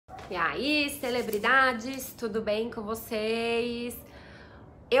E aí, celebridades, tudo bem com vocês?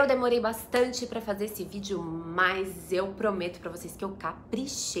 Eu demorei bastante pra fazer esse vídeo, mas eu prometo pra vocês que eu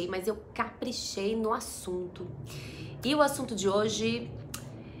caprichei, mas eu caprichei no assunto. E o assunto de hoje,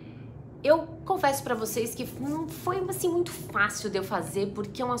 eu confesso pra vocês que não foi assim muito fácil de eu fazer,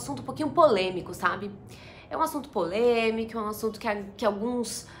 porque é um assunto um pouquinho polêmico, sabe? É um assunto polêmico, é um assunto que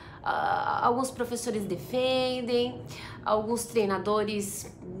alguns professores defendem, alguns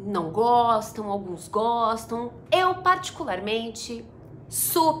treinadores não gostam, alguns gostam. Eu, particularmente,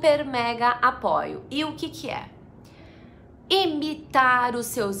 super mega apoio. E o que é? Imitar os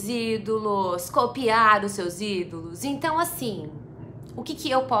seus ídolos, copiar os seus ídolos. Então, assim, o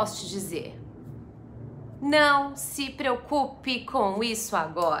que eu posso te dizer? Não se preocupe com isso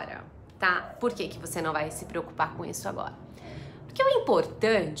agora, tá? Por que você não vai se preocupar com isso agora? Porque o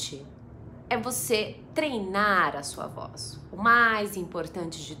importante é você treinar a sua voz. O mais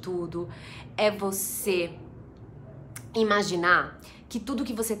importante de tudo é você imaginar que tudo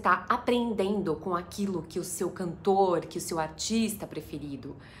que você está aprendendo com aquilo que o seu cantor, que o seu artista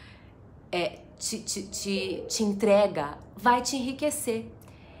preferido te entrega, vai te enriquecer.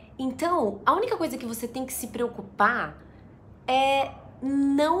 Então, a única coisa que você tem que se preocupar é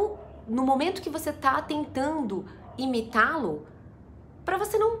não, no momento que você está tentando imitá-lo, para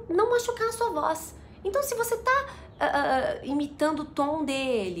você não machucar a sua voz. Então, se você tá imitando o tom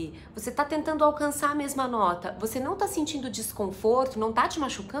dele, você tá tentando alcançar a mesma nota, você não tá sentindo desconforto, não tá te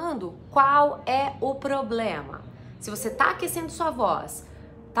machucando, qual é o problema? Se você tá aquecendo sua voz,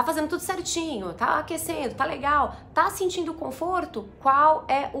 tá fazendo tudo certinho, tá aquecendo, tá legal, tá sentindo conforto, qual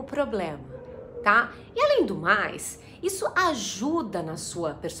é o problema, tá? E além do mais, isso ajuda na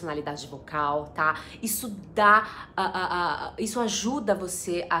sua personalidade vocal, tá? Isso isso ajuda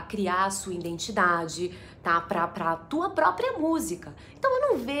você a criar a sua identidade, tá? Pra tua própria música. Então eu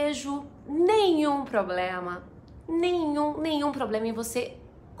não vejo nenhum problema em você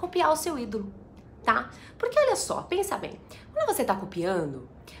copiar o seu ídolo, tá? Porque olha só, pensa bem, quando você tá copiando,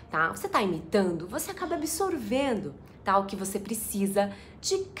 tá? Você tá imitando, você acaba absorvendo, tá? O que você precisa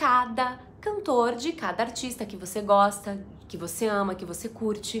de cada cantor, de cada artista que você gosta, que você ama, que você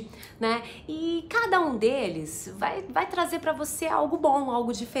curte, né? E cada um deles vai trazer para você algo bom,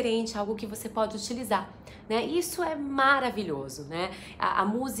 algo diferente, algo que você pode utilizar, né? Isso é maravilhoso, né? A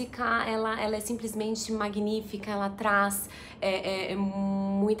música, ela é simplesmente magnífica, ela traz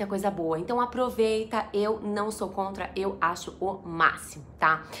muita coisa boa. Então aproveita, eu não sou contra, eu acho o máximo,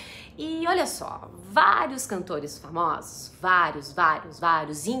 tá? E olha só, vários cantores famosos, vários,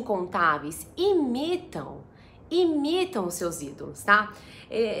 incontáveis, imitam os seus ídolos, tá?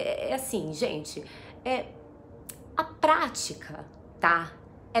 Assim, gente, a prática, tá?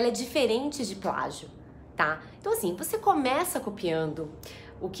 Ela é diferente de plágio, tá? Então assim, você começa copiando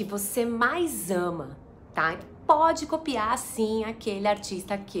o que você mais ama, tá? Pode copiar, sim, aquele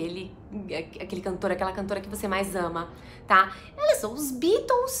artista, aquele cantor, aquela cantora que você mais ama, tá? Olha só, os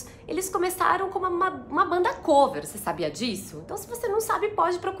Beatles, eles começaram como uma banda cover, você sabia disso? Então, se você não sabe,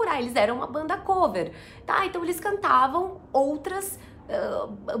 pode procurar, eles eram uma banda cover, tá? Então, eles cantavam outras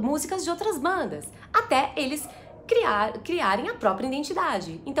músicas de outras bandas, até eles criarem a própria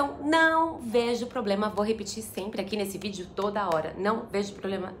identidade. Então, não vejo problema, vou repetir sempre aqui nesse vídeo toda hora, não vejo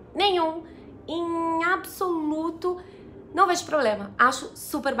problema nenhum, em absoluto, não vejo problema. Acho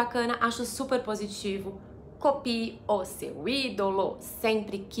super bacana, acho super positivo. Copie o seu ídolo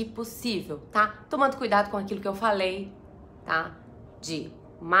sempre que possível, tá? Tomando cuidado com aquilo que eu falei, tá? De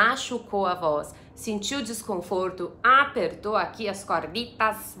machucou a voz, sentiu desconforto, apertou aqui as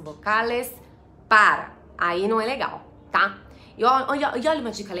corditas vocais, para. Aí não é legal, tá? E olha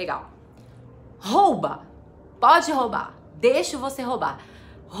uma dica legal. Rouba. Pode roubar. Deixa você roubar.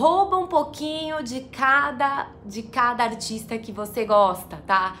 Rouba um pouquinho de cada artista que você gosta,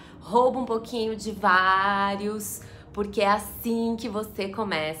 tá? Rouba um pouquinho de vários, porque é assim que você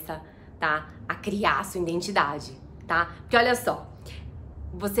começa, tá? A criar a sua identidade, tá? Porque olha só,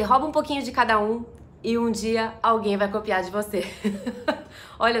 você rouba um pouquinho de cada um e um dia alguém vai copiar de você.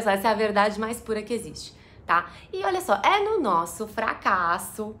 Olha só, essa é a verdade mais pura que existe, tá? E olha só, é no nosso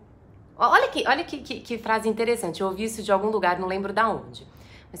fracasso. Olha que frase interessante, eu ouvi isso de algum lugar, não lembro da onde.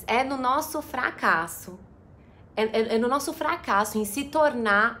 Mas é no nosso fracasso, é no nosso fracasso em se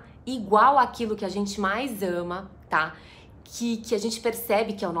tornar igual àquilo que a gente mais ama, tá? Que a gente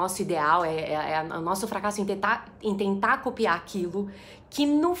percebe que é o nosso ideal, é o nosso fracasso em tentar copiar aquilo, que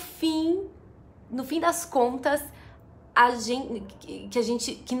no fim das contas,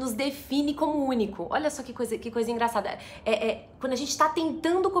 que nos define como único. Olha só que coisa engraçada. Quando a gente tá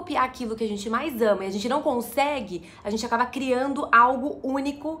tentando copiar aquilo que a gente mais ama e a gente não consegue, a gente acaba criando algo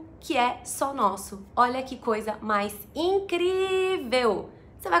único que é só nosso. Olha que coisa mais incrível!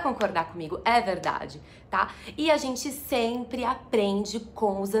 Você vai concordar comigo? É verdade, tá? E a gente sempre aprende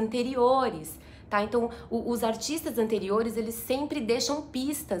com os anteriores, tá? Então, os artistas anteriores, eles sempre deixam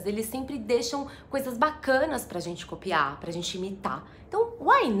pistas, eles sempre deixam coisas bacanas pra gente copiar, pra gente imitar. Então,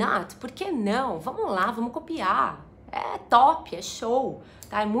 why not? Por que não? Vamos lá, vamos copiar. É top, é show,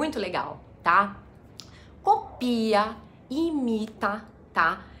 tá? É muito legal, tá? Copia, imita,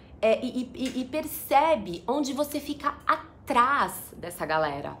 tá? E percebe onde você fica atrás dessa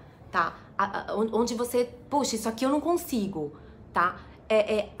galera, tá? Onde você, puxa, isso aqui eu não consigo, tá?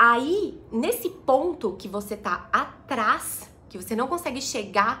 Aí, nesse ponto que você tá atrás, que você não consegue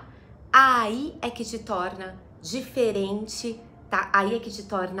chegar, aí é que te torna diferente, tá? Aí é que te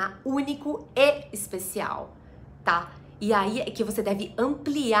torna único e especial, tá? E aí é que você deve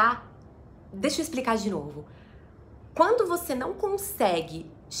ampliar. Deixa eu explicar de novo. Quando você não consegue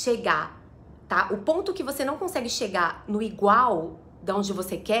chegar, tá? O ponto que você não consegue chegar no igual de onde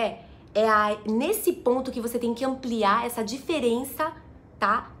você quer, nesse ponto que você tem que ampliar essa diferença,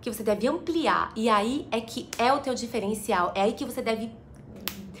 tá? Que você deve ampliar. E aí é que é o teu diferencial. É aí que você deve,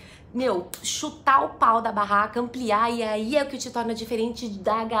 chutar o pau da barraca, ampliar. E aí é o que te torna diferente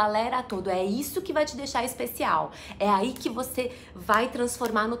da galera toda. É isso que vai te deixar especial. É aí que você vai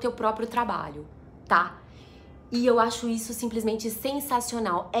transformar no teu próprio trabalho, tá? E eu acho isso simplesmente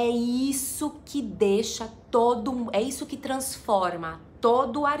sensacional. É isso que deixa é isso que transforma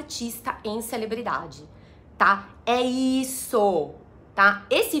todo artista em celebridade, tá? É isso, tá?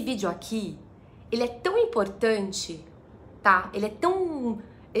 Esse vídeo aqui, ele é tão importante, tá? Ele é tão...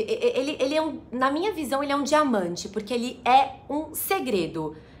 Ele é na minha visão, ele é um diamante, porque ele é um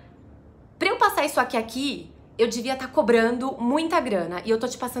segredo. Pra eu passar isso aqui, eu devia estar cobrando muita grana. E eu tô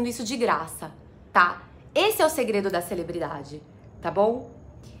te passando isso de graça, tá? Esse é o segredo da celebridade, tá bom?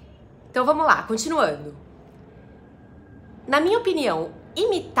 Então vamos lá, continuando. Na minha opinião,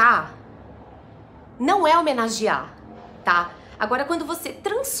 imitar não é homenagear, tá? Agora, quando você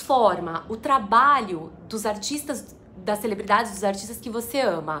transforma o trabalho dos artistas, das celebridades, dos artistas que você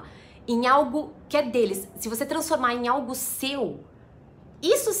ama, em algo que é deles, se você transformar em algo seu,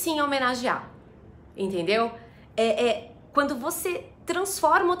 isso sim é homenagear, entendeu? Quando você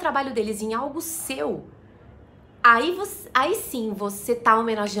transforma o trabalho deles em algo seu, aí sim você tá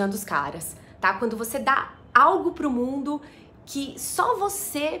homenageando os caras, tá? Quando você dá algo pro mundo que só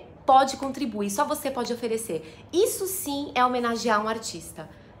você pode contribuir, só você pode oferecer. Isso sim é homenagear um artista,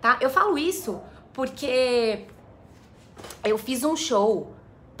 tá? Eu falo isso porque eu fiz um show,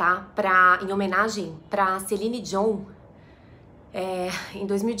 tá? Em homenagem pra Celine Dion, em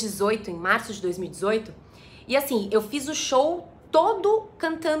 2018, em março de 2018. E assim, eu fiz o show todo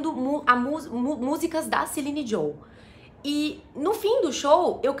cantando músicas da Celine Dion. E no fim do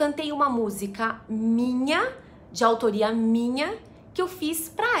show, eu cantei uma música minha, de autoria minha, que eu fiz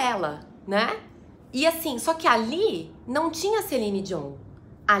pra ela, né? E assim, só que ali não tinha Celine Dion.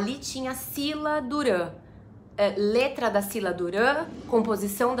 Ali tinha Cila Duran. Letra da Cila Duran,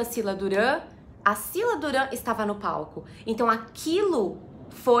 composição da Cila Duran. A Cila Duran estava no palco. Então aquilo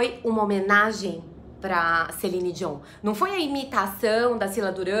foi uma homenagem pra Celine Dion. Não foi a imitação da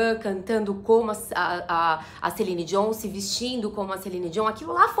Cila Duran cantando como a Celine Dion, se vestindo como a Celine Dion.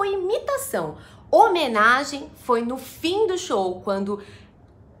 Aquilo lá foi imitação. Homenagem foi no fim do show, quando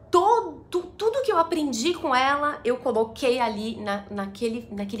tudo que eu aprendi com ela, eu coloquei ali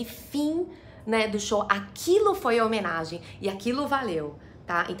naquele fim, né, do show. Aquilo foi a homenagem e aquilo valeu,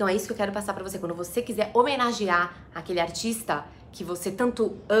 tá? Então é isso que eu quero passar pra você. Quando você quiser homenagear aquele artista que você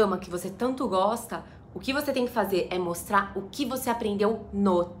tanto ama, que você tanto gosta, o que você tem que fazer é mostrar o que você aprendeu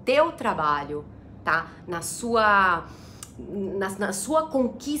no teu trabalho, tá? Na sua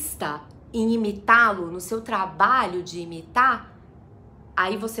conquista em imitá-lo, no seu trabalho de imitar,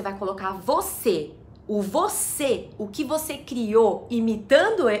 aí você vai colocar você, o que você criou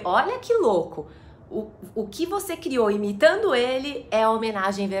imitando ele. Olha que louco! O que você criou imitando ele é a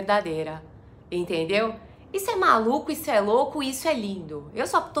homenagem verdadeira, entendeu? Isso é maluco, isso é louco, isso é lindo. Eu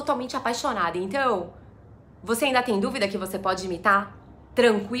sou totalmente apaixonada, então você ainda tem dúvida que você pode imitar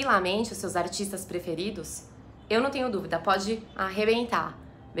tranquilamente os seus artistas preferidos? Eu não tenho dúvida, pode arrebentar,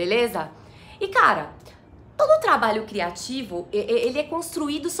 beleza? E cara, todo trabalho criativo, ele é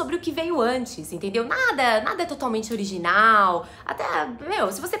construído sobre o que veio antes, entendeu? Nada é totalmente original. Até,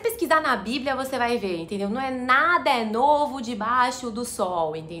 se você pesquisar na Bíblia, você vai ver, entendeu? Nada é novo debaixo do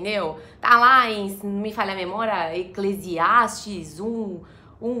sol, entendeu? Tá lá em, não me falha a memória, Eclesiastes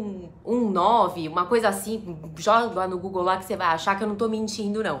 1:9, uma coisa assim. Joga lá no Google lá que você vai achar que eu não tô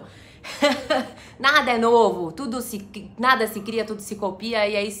mentindo, não. Nada é novo, nada se cria, tudo se copia,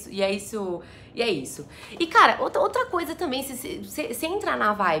 e é isso. E cara, outra coisa também, se você entrar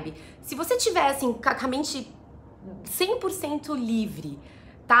na vibe, se você tiver assim, com a mente 100% livre,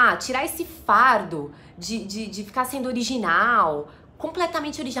 tá? Tirar esse fardo de ficar sendo original,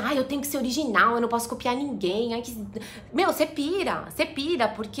 completamente original. Ai, eu tenho que ser original, eu não posso copiar ninguém. Ai, você pira,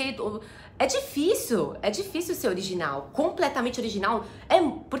 porque é difícil ser original, completamente original.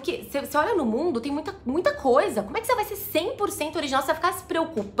 Porque você olha no mundo, tem muita coisa. Como é que você vai ser 100% original? Você vai ficar se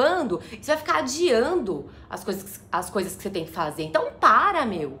preocupando, você vai ficar adiando as coisas que você tem que fazer. Então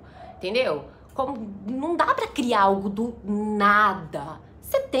entendeu? Não dá pra criar algo do nada.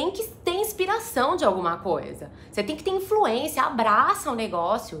 Você tem que ter inspiração de alguma coisa. Você tem que ter influência, abraça o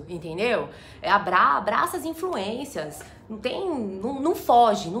negócio, entendeu? Abraça as influências. Não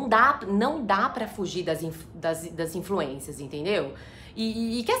foge, não dá pra fugir das influências, entendeu?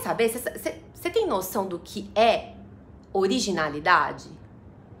 E quer saber, você tem noção do que é originalidade?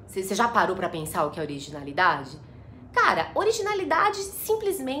 Você já parou pra pensar o que é originalidade? Cara, originalidade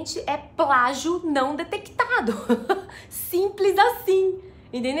simplesmente é plágio não detectado. Simples assim.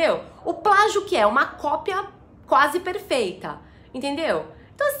 Entendeu? O plágio que é uma cópia quase perfeita, entendeu?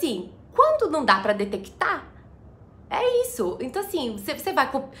 Então assim, quando não dá pra detectar, é isso. Então assim,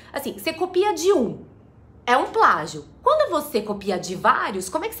 você copia de um, é um plágio. Quando você copia de vários,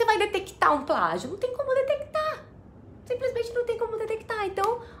 como é que você vai detectar um plágio? Não tem como detectar. Simplesmente não tem como detectar.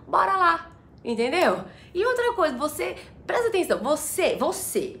 Então, bora lá, entendeu? E outra coisa, presta atenção, você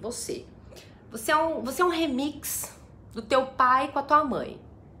é um remix do teu pai com a tua mãe,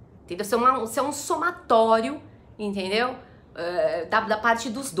 entendeu? Você é um somatório, entendeu? Da parte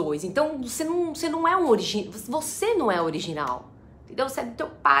dos dois. Então você não é você não é original, entendeu? Você é do teu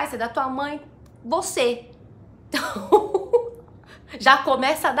pai, você é da tua mãe, você. Então já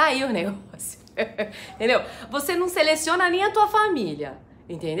começa daí o negócio, entendeu? Você não seleciona nem a tua família,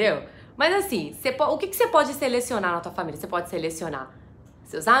 entendeu? Mas assim, o que você pode selecionar na tua família? Você pode selecionar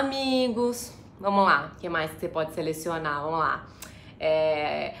seus amigos. Vamos lá, o que mais que você pode selecionar? Vamos lá.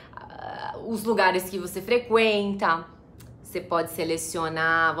 Os lugares que você frequenta. Você pode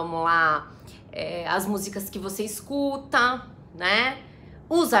selecionar, vamos lá, as músicas que você escuta, né?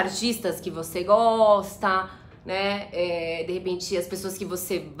 Os artistas que você gosta, né? De repente, as pessoas que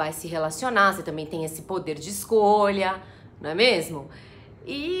você vai se relacionar, você também tem esse poder de escolha, não é mesmo?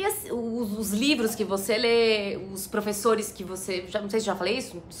 E os livros que você lê, os professores que você... não sei se já falei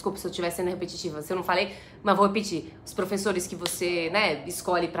isso, desculpa se eu estiver sendo repetitiva, se eu não falei, mas vou repetir. Os professores que você, né,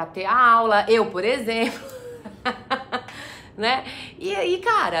 escolhe pra ter aula, eu, por exemplo, né? E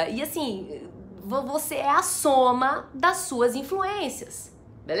cara, e assim, você é a soma das suas influências,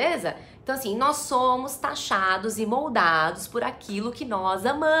 beleza? Então assim, nós somos taxados e moldados por aquilo que nós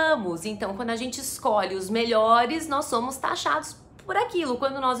amamos. Então quando a gente escolhe os melhores, nós somos taxados por aquilo.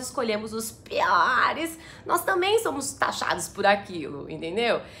 Quando nós escolhemos os piores, nós também somos taxados por aquilo,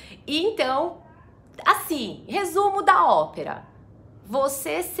 entendeu? E então, assim, resumo da ópera.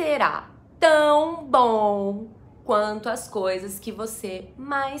 Você será tão bom quanto as coisas que você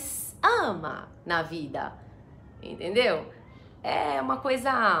mais ama na vida, entendeu? É uma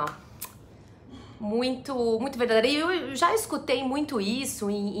coisa muito verdadeira. E eu já escutei muito isso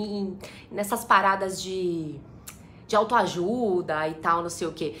nessas paradas de autoajuda e tal, não sei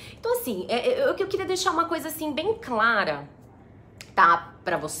o quê. Então, assim, eu queria deixar uma coisa, assim, bem clara, tá?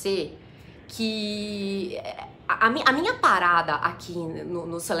 Pra você, que a minha parada aqui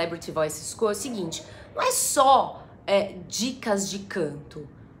no Celebrity Voice School é o seguinte, não é só dicas de canto,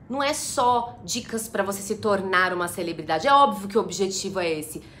 não é só dicas pra você se tornar uma celebridade. É óbvio que o objetivo é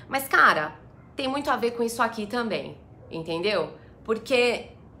esse, mas, cara, tem muito a ver com isso aqui também, entendeu? Porque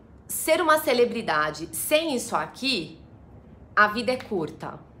ser uma celebridade sem isso aqui, a vida é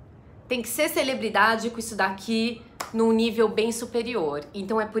curta. Tem que ser celebridade com isso daqui num nível bem superior.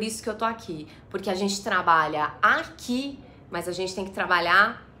 Então é por isso que eu tô aqui. Porque a gente trabalha aqui, mas a gente tem que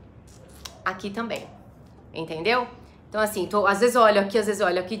trabalhar aqui também. Entendeu? Então assim, às vezes eu olho aqui, às vezes eu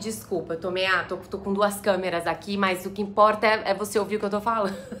olho aqui, desculpa. Tô com duas câmeras aqui, mas o que importa é você ouvir o que eu tô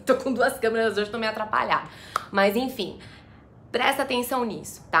falando. Tô com duas câmeras hoje, tô meio atrapalhada. Mas enfim, presta atenção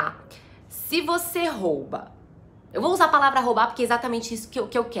nisso, tá? Se você rouba Eu vou usar a palavra roubar porque é exatamente isso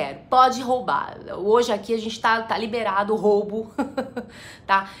que eu quero. Pode roubar. Hoje aqui a gente tá liberado o roubo,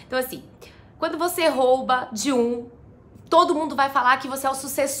 tá? Então assim, quando você rouba de um, todo mundo vai falar que você é o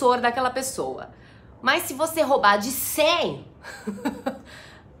sucessor daquela pessoa. Mas se você roubar de 100,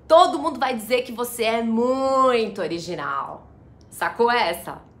 todo mundo vai dizer que você é muito original. Sacou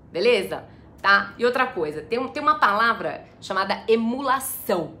essa? Beleza? Tá? E outra coisa, tem uma palavra chamada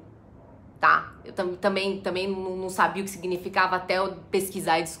emulação, tá? Eu também não sabia o que significava até eu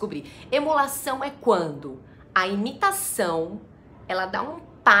pesquisar e descobrir. Emulação é quando a imitação, ela dá um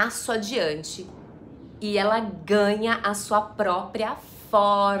passo adiante e ela ganha a sua própria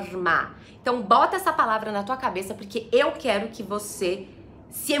forma. Então bota essa palavra na tua cabeça porque eu quero que você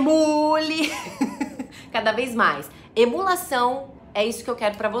se emule cada vez mais. Emulação é isso que eu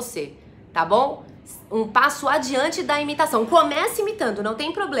quero pra você, tá bom? Um passo adiante da imitação. Comece imitando, não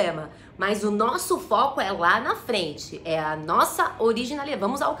tem problema. Mas o nosso foco é lá na frente. É a nossa originalidade.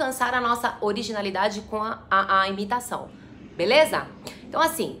 Vamos alcançar a nossa originalidade com a imitação. Beleza? Então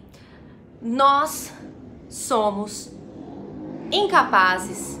assim, nós somos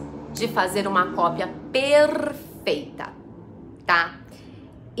incapazes de fazer uma cópia perfeita, tá?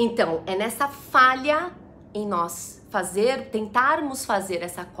 Então, é nessa falha em nós tentarmos fazer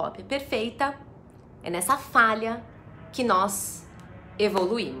essa cópia perfeita, é nessa falha que nós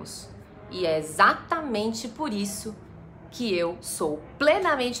evoluímos. E é exatamente por isso que eu sou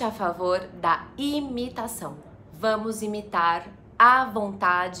plenamente a favor da imitação. Vamos imitar à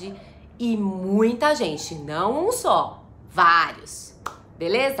vontade e muita gente, não um só, vários.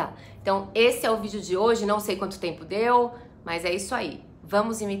 Beleza? Então esse é o vídeo de hoje, não sei quanto tempo deu, mas é isso aí.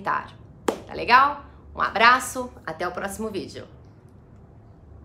 Vamos imitar. Tá legal? Um abraço, até o próximo vídeo.